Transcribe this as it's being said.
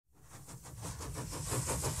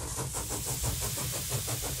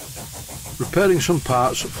repairing some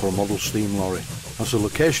parts for a Model Steam Lorry. As the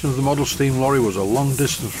location of the Model Steam Lorry was a long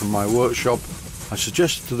distance from my workshop, I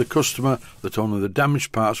suggested to the customer that only the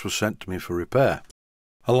damaged parts were sent to me for repair,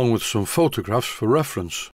 along with some photographs for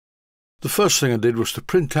reference. The first thing I did was to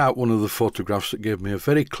print out one of the photographs that gave me a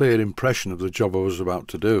very clear impression of the job I was about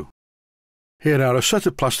to do. Here are a set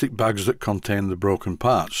of plastic bags that contain the broken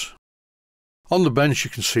parts. On the bench you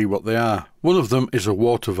can see what they are. One of them is a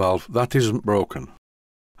water valve, that isn't broken.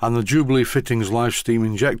 And the Jubilee Fittings live steam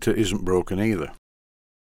injector isn't broken either.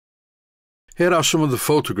 Here are some of the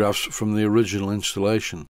photographs from the original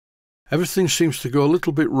installation. Everything seems to go a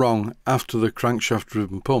little bit wrong after the crankshaft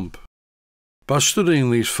driven pump. By studying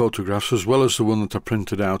these photographs as well as the one that I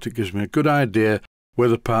printed out, it gives me a good idea where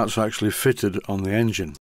the parts actually fitted on the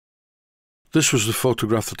engine. This was the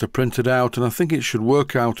photograph that I printed out, and I think it should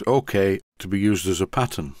work out okay to be used as a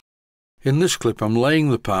pattern. In this clip I'm laying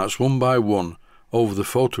the parts one by one over the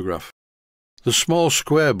photograph. The small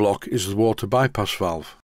square block is the water bypass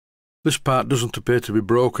valve. This part doesn't appear to be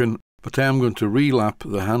broken, but I am going to relap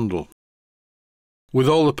the handle. With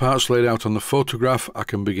all the parts laid out on the photograph, I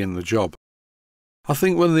can begin the job. I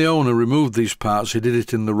think when the owner removed these parts he did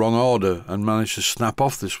it in the wrong order and managed to snap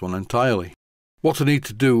off this one entirely. What I need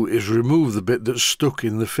to do is remove the bit that's stuck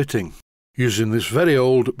in the fitting, using this very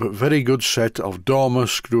old but very good set of Dormer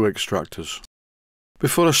screw extractors.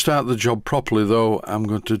 Before I start the job properly though, I'm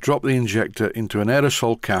going to drop the injector into an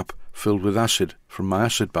aerosol cap filled with acid from my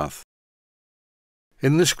acid bath.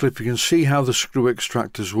 In this clip you can see how the screw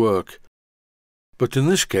extractors work, but in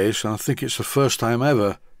this case, and I think it's the first time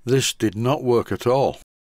ever, this did not work at all.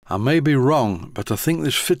 I may be wrong, but I think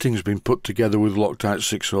this fitting's been put together with Loctite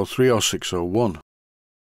 603 or 601.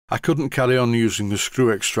 I couldn't carry on using the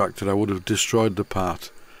screw extractor, I would have destroyed the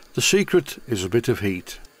part. The secret is a bit of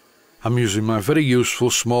heat. I'm using my very useful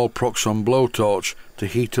small Proxon blowtorch to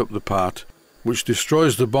heat up the part, which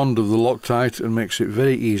destroys the bond of the Loctite and makes it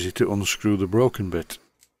very easy to unscrew the broken bit.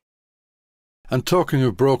 And talking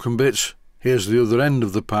of broken bits, here's the other end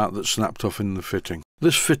of the part that snapped off in the fitting.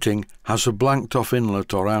 This fitting has a blanked off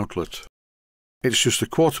inlet or outlet. It's just a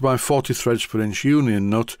 1/4x40 threads per inch union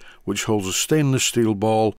nut which holds a stainless steel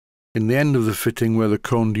ball in the end of the fitting where the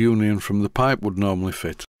coned union from the pipe would normally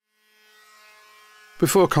fit.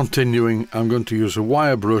 Before continuing, I'm going to use a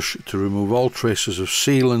wire brush to remove all traces of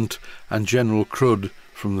sealant and general crud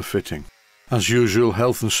from the fitting. As usual,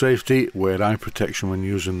 health and safety, wear eye protection when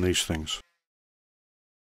using these things.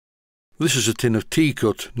 This is a tin of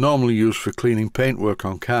T-cut, normally used for cleaning paintwork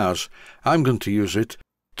on cars. I'm going to use it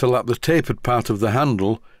to lap the tapered part of the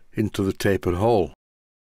handle into the tapered hole.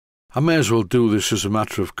 I may as well do this as a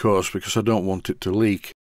matter of course because I don't want it to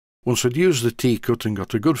leak. Once I'd used the T-cut and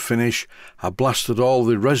got a good finish, I blasted all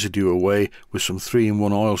the residue away with some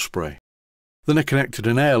 3-in-1 oil spray. Then I connected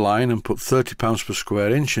an air line and put 30 pounds per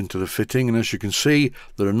square inch into the fitting, and as you can see,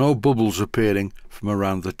 there are no bubbles appearing from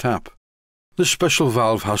around the tap. This special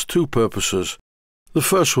valve has two purposes, the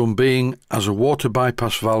first one being as a water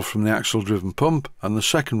bypass valve from the axle driven pump, and the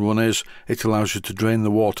second one is it allows you to drain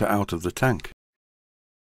the water out of the tank.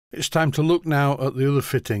 It's time to look now at the other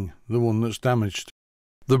fitting, the one that's damaged.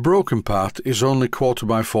 The broken part is only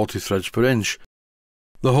 1/4x40 threads per inch.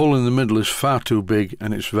 The hole in the middle is far too big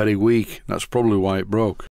and it's very weak, that's probably why it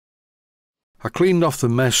broke. I cleaned off the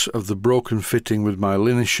mess of the broken fitting with my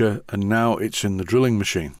linisher and now it's in the drilling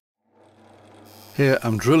machine. Here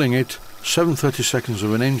I'm drilling it 7/32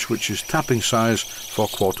 of an inch, which is tapping size for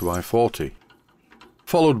 1/4x40,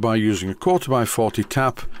 followed by using a 1/4x40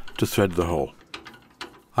 tap to thread the hole.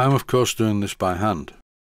 I am of course doing this by hand.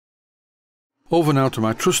 Over now to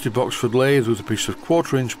my trusty Boxford lathe with a piece of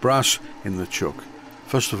 1/4 inch brass in the chuck.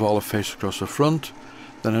 First of all I face across the front,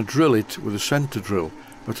 then I drill it with a centre drill,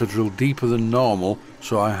 but I drill deeper than normal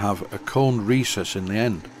so I have a coned recess in the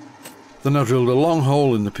end. Then I drilled a long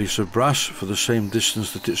hole in the piece of brass for the same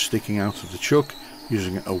distance that it's sticking out of the chuck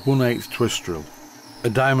using a 1/8 twist drill. A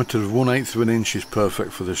diameter of 1/8 of an inch is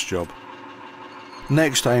perfect for this job.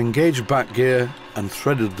 Next I engaged back gear and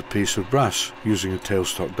threaded the piece of brass using a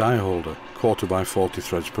tailstock die holder, 1/4x40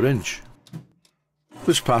 threads per inch.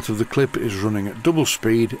 This part of the clip is running at double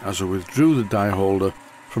speed as I withdrew the die holder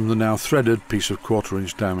from the now threaded piece of 1/4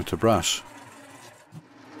 inch diameter brass.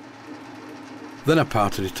 Then I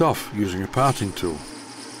parted it off using a parting tool.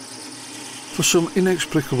 For some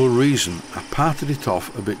inexplicable reason I parted it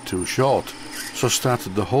off a bit too short, so I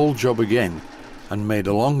started the whole job again and made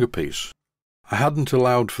a longer piece. I hadn't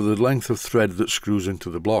allowed for the length of thread that screws into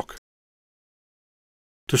the block.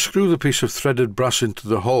 To screw the piece of threaded brass into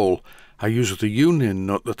the hole, I used a union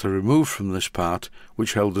nut that I removed from this part,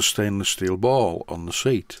 which held the stainless steel ball on the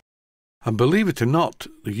seat. And believe it or not,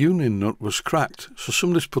 the union nut was cracked, so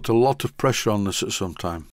somebody's put a lot of pressure on this at some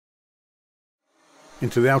time.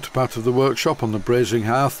 Into the outer part of the workshop on the brazing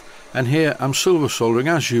hearth, and here I'm silver soldering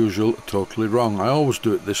as usual, totally wrong. I always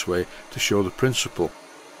do it this way to show the principle.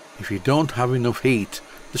 If you don't have enough heat,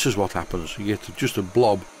 this is what happens. You get just a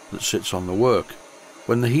blob that sits on the work.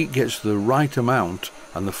 When the heat gets the right amount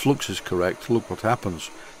and the flux is correct, look what happens.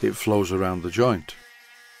 It flows around the joint.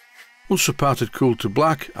 Once the part had cooled to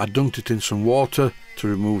black, I dunked it in some water to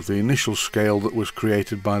remove the initial scale that was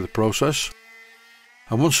created by the process.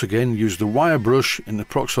 And once again used the wire brush in the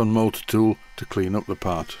Proxxon motor tool to clean up the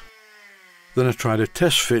part. Then I tried a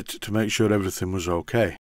test fit to make sure everything was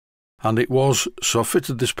okay. And it was, so I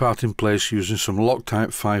fitted this part in place using some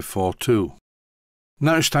Loctite 542.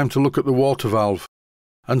 Now it's time to look at the water valve.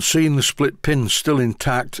 And seeing the split pin still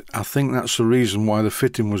intact, I think that's the reason why the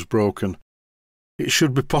fitting was broken. It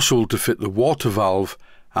should be possible to fit the water valve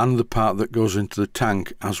and the part that goes into the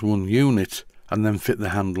tank as one unit, and then fit the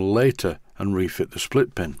handle later and refit the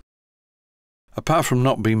split pin. Apart from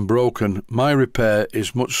not being broken, my repair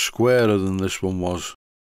is much squarer than this one was,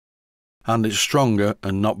 and it's stronger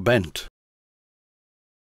and not bent.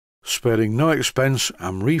 Sparing no expense,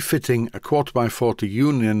 I'm refitting a 4x40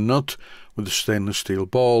 union nut with a stainless steel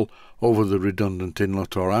ball over the redundant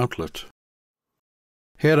inlet or outlet.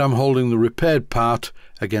 Here I'm holding the repaired part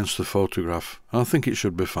against the photograph, and I think it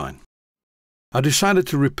should be fine. I decided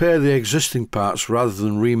to repair the existing parts rather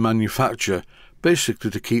than remanufacture,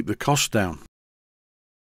 basically to keep the cost down.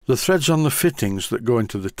 The threads on the fittings that go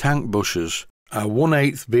into the tank bushes are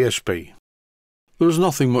 1/8 BSP. There was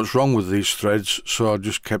nothing much wrong with these threads, so I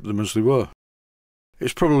just kept them as they were.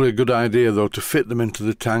 It's probably a good idea though to fit them into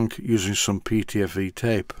the tank using some PTFE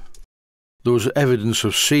tape. There was evidence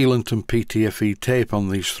of sealant and PTFE tape on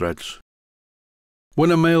these threads.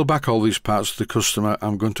 When I mail back all these parts to the customer,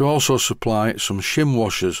 I'm going to also supply some shim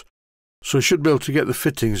washers, so I should be able to get the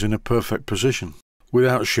fittings in a perfect position,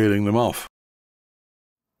 without shearing them off.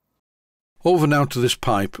 Over now to this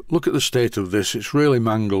pipe. Look at the state of this, it's really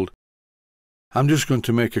mangled. I'm just going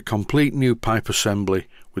to make a complete new pipe assembly,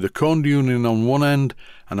 with a coned union on one end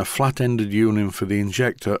and a flat-ended union for the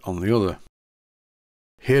injector on the other.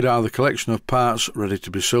 Here are the collection of parts ready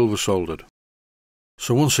to be silver soldered.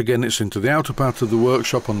 So once again it's into the outer part of the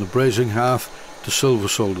workshop on the brazing hearth to silver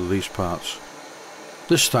solder these parts.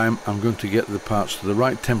 This time I'm going to get the parts to the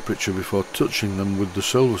right temperature before touching them with the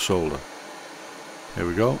silver solder. Here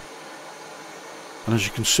we go. And as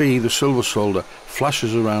you can see, the silver solder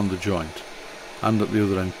flashes around the joint and at the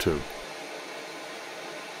other end too.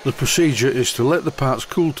 The procedure is to let the parts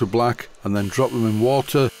cool to black and then drop them in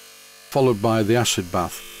water, followed by the acid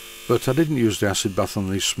bath, but I didn't use the acid bath on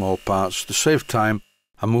these small parts. To save time,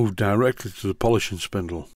 I moved directly to the polishing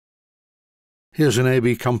spindle. Here's an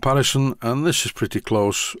A-B comparison, and this is pretty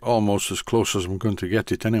close, almost as close as I'm going to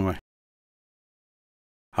get it anyway.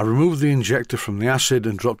 I removed the injector from the acid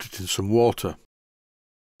and dropped it in some water.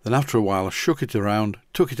 Then after a while I shook it around,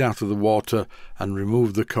 took it out of the water and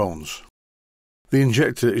removed the cones. The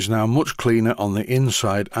injector is now much cleaner on the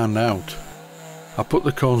inside and out. I put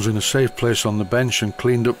the cones in a safe place on the bench and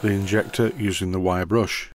cleaned up the injector using the wire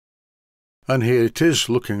brush. And here it is,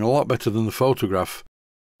 looking a lot better than the photograph,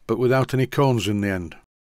 but without any cones in the end.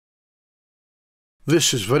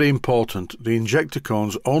 This is very important. The injector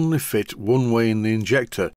cones only fit one way in the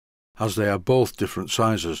injector, as they are both different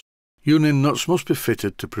sizes. Union nuts must be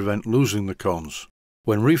fitted to prevent losing the cones.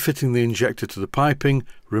 When refitting the injector to the piping,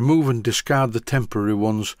 remove and discard the temporary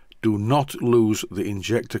ones. Do not lose the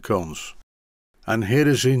injector cones. And here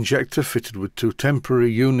is the injector fitted with two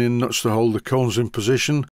temporary union nuts to hold the cones in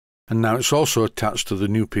position, and now it's also attached to the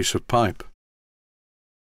new piece of pipe.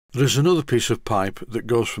 There is another piece of pipe that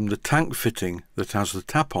goes from the tank fitting that has the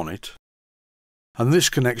tap on it, and this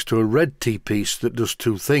connects to a red T-piece that does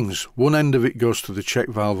two things. One end of it goes to the check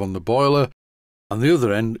valve on the boiler, and the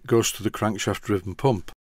other end goes to the crankshaft driven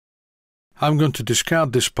pump. I'm going to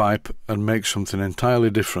discard this pipe and make something entirely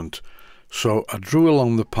different, so I drew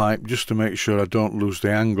along the pipe just to make sure I don't lose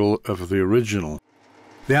the angle of the original.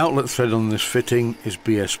 The outlet thread on this fitting is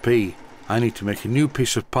BSP. I need to make a new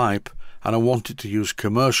piece of pipe, and I want it to use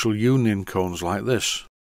commercial union cones like this.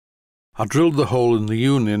 I drilled the hole in the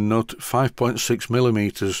union nut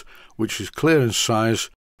 5.6mm, which is clearance size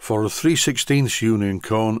for a 3/16 union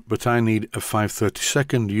cone, but I need a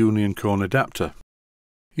 5/32 union cone adapter.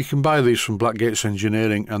 You can buy these from Blackgates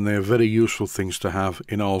Engineering, and they are very useful things to have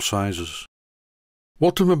in all sizes.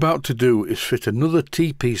 What I'm about to do is fit another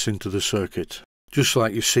T-piece into the circuit, just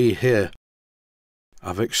like you see here.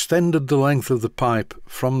 I've extended the length of the pipe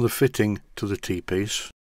from the fitting to the T-piece,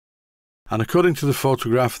 and according to the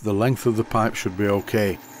photograph the length of the pipe should be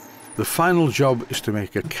okay. The final job is to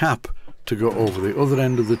make a cap to go over the other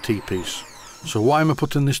end of the T-piece. So why am I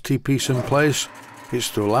putting this T-piece in place? It's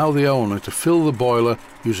to allow the owner to fill the boiler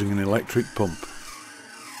using an electric pump.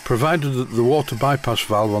 Provided that the water bypass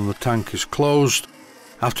valve on the tank is closed,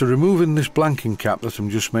 after removing this blanking cap that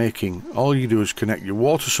I'm just making, all you do is connect your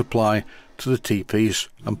water supply to the T-piece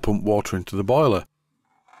and pump water into the boiler.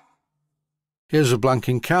 Here's a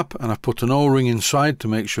blanking cap, and I've put an O-ring inside to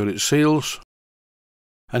make sure it seals.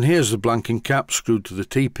 And here's the blanking cap screwed to the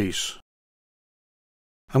T-piece.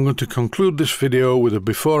 I'm going to conclude this video with a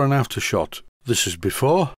before and after shot. This is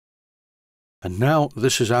before, and now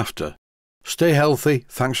this is after. Stay healthy,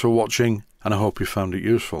 thanks for watching, and I hope you found it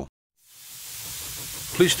useful.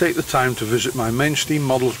 Please take the time to visit my Mainsteam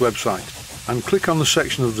Models website and click on the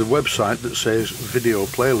section of the website that says Video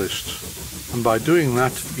Playlists. And by doing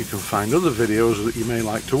that, you can find other videos that you may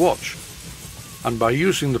like to watch. And by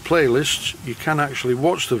using the playlists, you can actually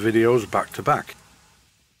watch the videos back to back.